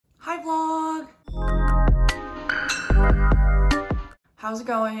how's it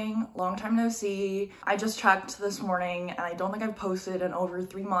going? Long time no see. I just checked this morning and I don't think I've posted in over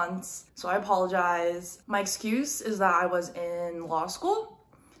 3 months, so I apologize. My excuse is that I was in law school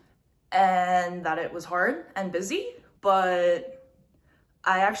and that it was hard and busy, but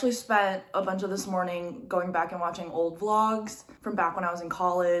I actually spent a bunch of this morning going back and watching old vlogs from back when I was in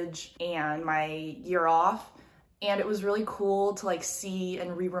college and my year off. And it was really cool to like see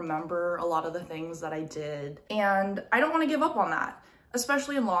and re-remember a lot of the things that I did. And I don't want to give up on that,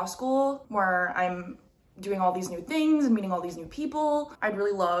 especially in law school where I'm doing all these new things and meeting all these new people. I'd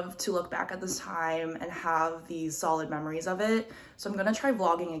really love to look back at this time and have these solid memories of it. So I'm gonna try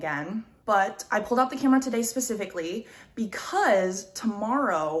vlogging again. But I pulled out the camera today specifically because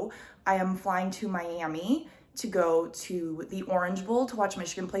tomorrow I am flying to Miami to go to the Orange Bowl to watch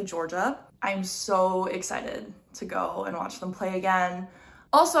Michigan play Georgia. I'm so excited to go and watch them play again.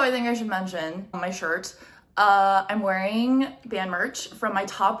 Also, I think I should mention my shirt. I'm wearing band merch from my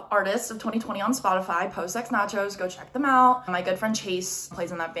top artists of 2020 on Spotify, Post X Nachos. Go check them out. My good friend Chase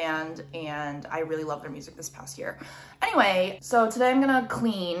plays in that band and I really love their music this past year. Anyway, so today I'm gonna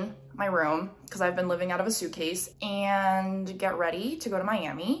clean my room because I've been living out of a suitcase and get ready to go to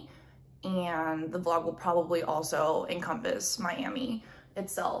Miami. And the vlog will probably also encompass Miami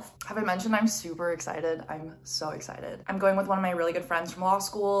itself. Have I mentioned I'm super excited? I'm so excited. I'm going with one of my really good friends from law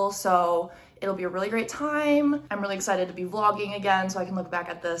school, so it'll be a really great time. I'm really excited to be vlogging again so I can look back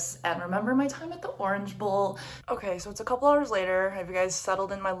at this and remember my time at the Orange Bowl. Okay, so it's a couple hours later. Have you guys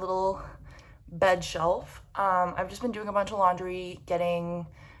settled in my little bed shelf? I've just been doing a bunch of laundry, getting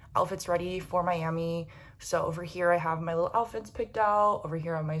outfits ready for Miami. So over here I have my little outfits picked out. Over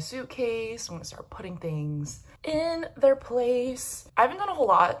here on my suitcase, I'm gonna start putting things in their place. I haven't done a whole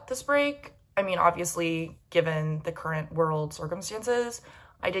lot this break. I mean, obviously, given the current world circumstances,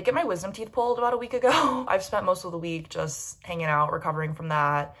 I did get my wisdom teeth pulled about a week ago. I've spent most of the week just hanging out, recovering from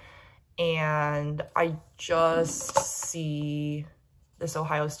that. And I just see this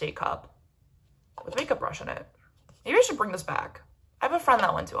Ohio State cup with makeup brush in it. Maybe I should bring this back. I have a friend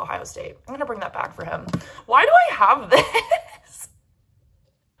that went to Ohio State. I'm gonna bring that back for him. Why do I have this?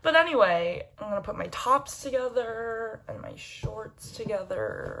 But anyway, I'm gonna put my tops together and my shorts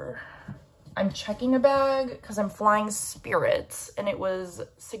together. I'm checking a bag because I'm flying Spirit and it was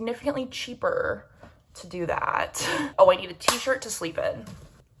significantly cheaper to do that. Oh, I need a t-shirt to sleep in.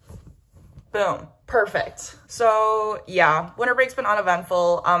 Boom, perfect. So yeah, winter break's been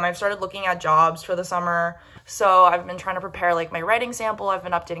uneventful. I've started looking at jobs for the summer. So I've been trying to prepare like my writing sample. I've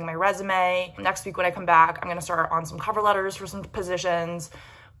been updating my resume. Next week when I come back, I'm gonna start on some cover letters for some positions,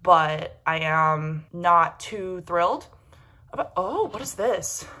 but I am not too thrilled about, oh, what is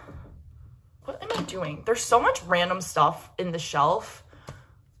this? What am I doing? There's so much random stuff in the shelf.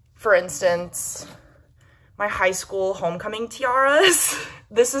 For instance, my high school homecoming tiaras.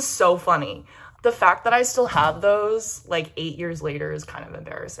 This is so funny. The fact that I still have those like 8 years later is kind of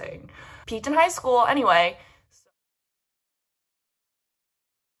embarrassing. Peaked in high school anyway.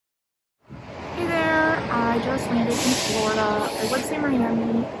 Hey there, I just landed in Florida. I would say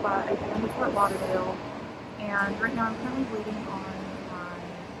Miami, but I flew to Fort Lauderdale. And right now I'm currently waiting on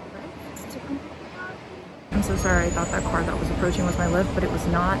my lift to come back. I'm so sorry, I thought that car that was approaching was my lift, but it was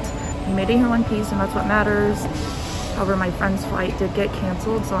not. We made it here in one piece and that's what matters. However, my friend's flight did get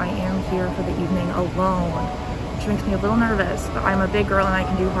canceled, so I am here for the evening alone, which makes me a little nervous, but I'm a big girl and I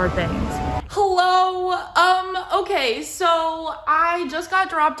can do hard things. Hello, okay, so I just got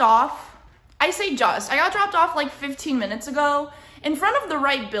dropped off. I say just, I got dropped off like 15 minutes ago in front of the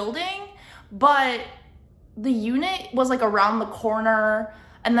right building, but the unit was like around the corner,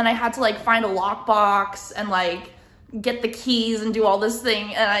 and then I had to like find a lockbox and like get the keys and do all this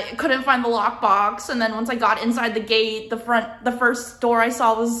thing, and I couldn't find the lockbox. And then once I got inside the gate, the first door I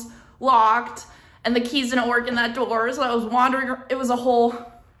saw was locked and the keys didn't work in that door, so I was wandering. It was a whole...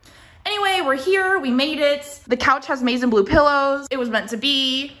 Anyway, we're here, we made it. The couch has maize and blue pillows. It was meant to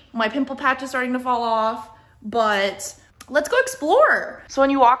be. My pimple patch is starting to fall off, but let's go explore. So when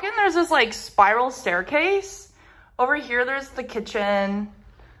you walk in, there's this like spiral staircase. Over here, there's the kitchen,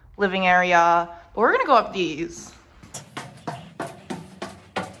 living area, but we're gonna go up these.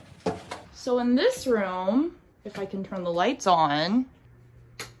 So in this room, if I can turn the lights on,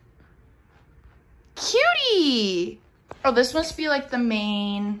 cutie! Oh, this must be like the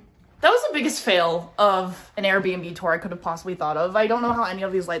main... That was the biggest fail of an Airbnb tour I could have possibly thought of. I don't know how any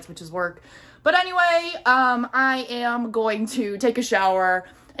of these light switches work. But anyway, I am going to take a shower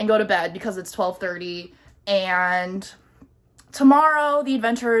and go to bed because it's 12:30. And tomorrow, the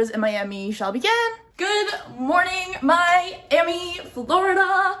adventures in Miami shall begin. Good morning, Miami,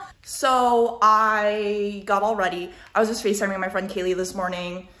 Florida. So I got all ready. I was just FaceTiming my friend Kaylee this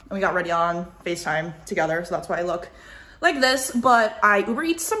morning and we got ready on FaceTime together. So that's why I look like this, but I Uber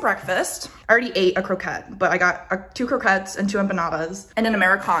Eats some breakfast. I already ate a croquette, but I got 2 croquettes and 2 empanadas and an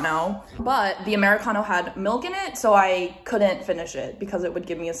Americano, but the Americano had milk in it, so I couldn't finish it because it would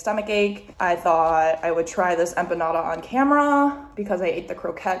give me a stomach ache. I thought I would try this empanada on camera because I ate the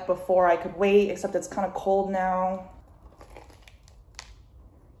croquette before I could wait, except it's kind of cold now.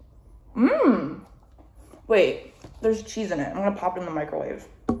 Wait, there's cheese in it. I'm gonna pop it in the microwave.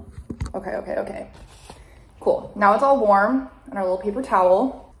 Okay. Cool. Now it's all warm and our little paper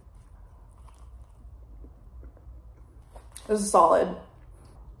towel. This is solid.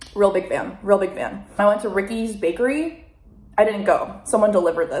 Real big fan. I went to Ricky's Bakery. I didn't go. Someone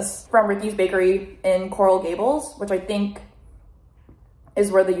delivered this from Ricky's Bakery in Coral Gables, which I think is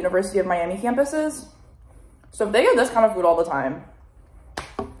where the University of Miami campus is. So if they get this kind of food all the time,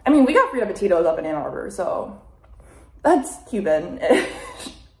 I mean, we got Frita Petitos up in Ann Arbor, so that's Cuban-ish.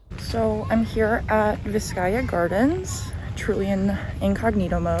 So I'm here at Vizcaya Gardens, truly in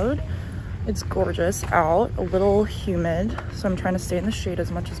incognito mode. It's gorgeous out, a little humid, so I'm trying to stay in the shade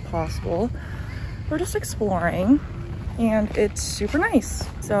as much as possible. We're just exploring and it's super nice.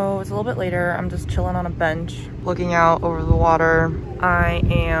 So it's a little bit later, I'm just chilling on a bench, looking out over the water. I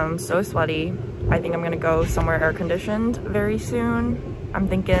am so sweaty. I think I'm gonna go somewhere air conditioned very soon. I'm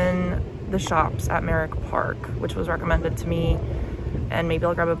thinking the shops at Merrick Park, which was recommended to me, and maybe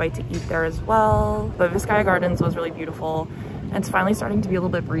I'll grab a bite to eat there as well. But Vizcaya Gardens was really beautiful. And it's finally starting to be a little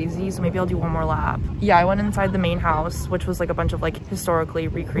bit breezy, so maybe I'll do one more lap. Yeah, I went inside the main house, which was like a bunch of like historically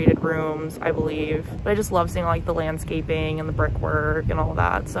recreated rooms, I believe. But I just love seeing like the landscaping and the brickwork and all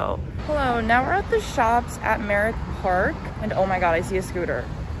that, so. Hello, now we're at the shops at Merrick Park. And oh my God, I see a scooter.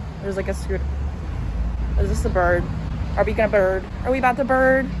 There's like a scooter. Is this a bird? Are we gonna bird? Are we about to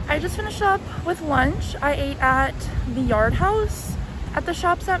bird? I just finished up with lunch. I ate at the Yard House at the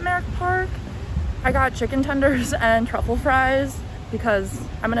shops at Merrick Park. I got chicken tenders and truffle fries because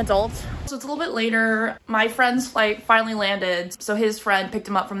I'm an adult. So it's a little bit later. My friend's flight finally landed. So his friend picked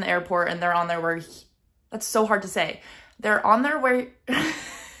him up from the airport and they're on their way. That's so hard to say. They're on their way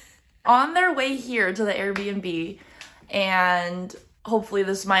on their way here to the Airbnb, and hopefully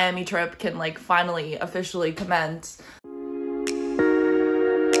this Miami trip can like finally officially commence.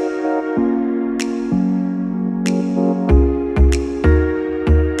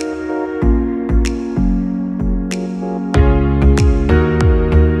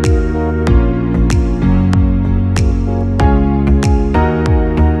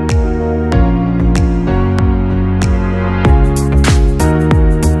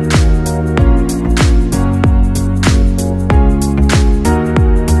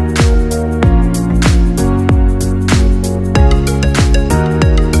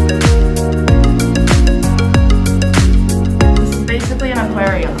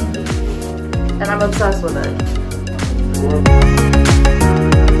 I'm obsessed with it.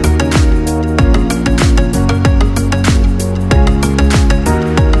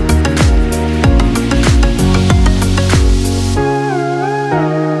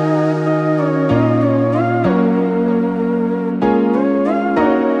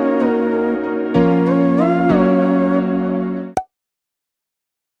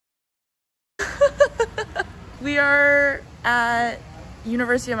 We are at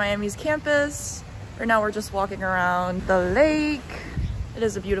University of Miami's campus. Right now we're just walking around the lake. It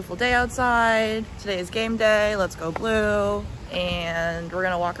is a beautiful day outside. Today is game day. Let's go blue. And we're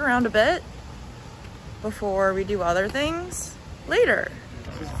gonna walk around a bit before we do other things later.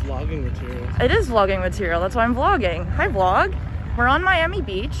 This is vlogging material. It is vlogging material. That's why I'm vlogging. Hi vlog. We're on Miami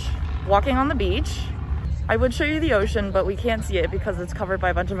Beach, walking on the beach. I would show you the ocean, but we can't see it because it's covered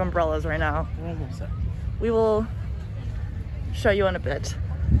by a bunch of umbrellas right now. We're almost there. We will show you in a bit.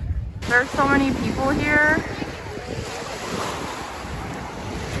 There's so many people here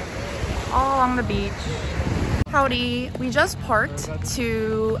all along the beach. Howdy, we just parked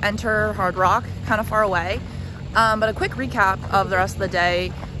to enter Hard Rock, kind of far away. But a quick recap of the rest of the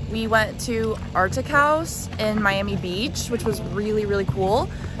day. We went to Arctic House in Miami Beach, which was really, really cool.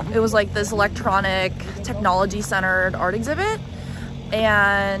 It was like this electronic, technology-centered art exhibit.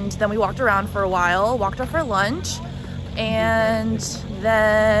 And then we walked around for a while, walked up for lunch, and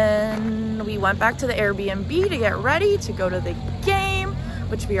then we went back to the Airbnb to get ready to go to the game,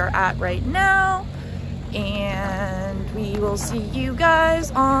 which we are at right now. And we will see you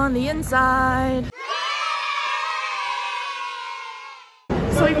guys on the inside.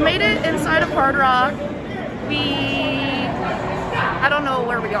 So we've made it inside of Hard Rock. I don't know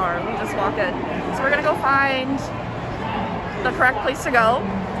where we are. We just walked in. So we're gonna go find the correct place to go.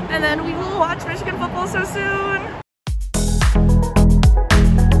 and then we will watch Michigan football so soon.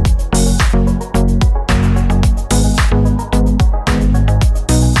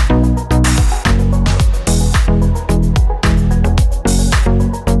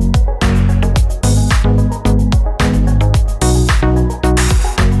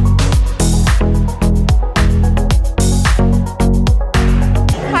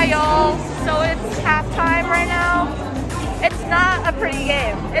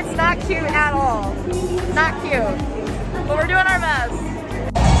 It's not cute at all. Not cute. But we're doing our best.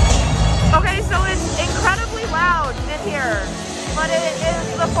 Okay, so it's incredibly loud in here. But it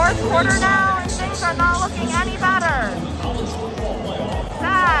is the fourth quarter now and things are not looking any better.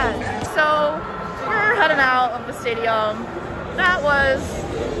 Sad. So we're heading out of the stadium. That was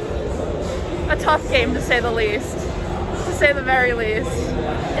a tough game to say the least. To say the very least.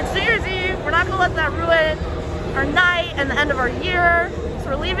 It's New Year's Eve. We're not gonna let that ruin our night and the end of our year. So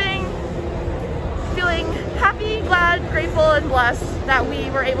we're leaving feeling happy, glad, grateful, and blessed that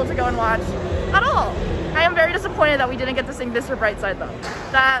we were able to go and watch at all. I am very disappointed that we didn't get to sing Mr. Brightside though.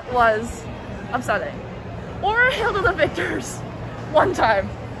 That was upsetting. Or Hail to the Victors. One time.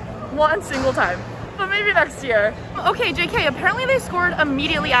 One single time. But maybe next year. Okay, JK, apparently they scored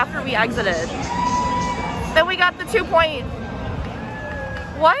immediately after we exited. Then we got the 2-point.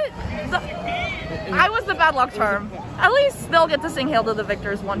 What? I was the bad luck charm. At least they'll get to sing Hail to the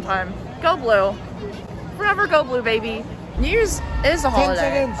Victors one time. Go Blue. Forever go Blue, baby. New Year's is a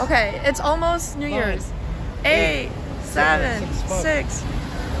holiday. Okay, it's almost New Year's. 8, 7, 6,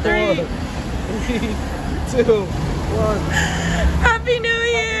 3, 2, 1. Happy New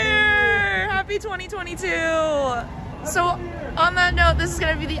Year! Happy 2022! So on that note, this is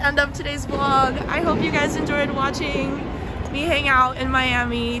gonna be the end of today's vlog. I hope you guys enjoyed watching me hang out in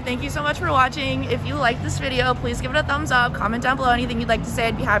Miami. Thank you so much for watching. If you liked this video, please give it a thumbs up. Comment down below anything you'd like to say.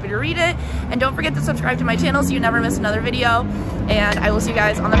 I'd be happy to read it. And don't forget to subscribe to my channel so you never miss another video. And I will see you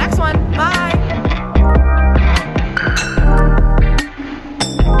guys on the next one. Bye!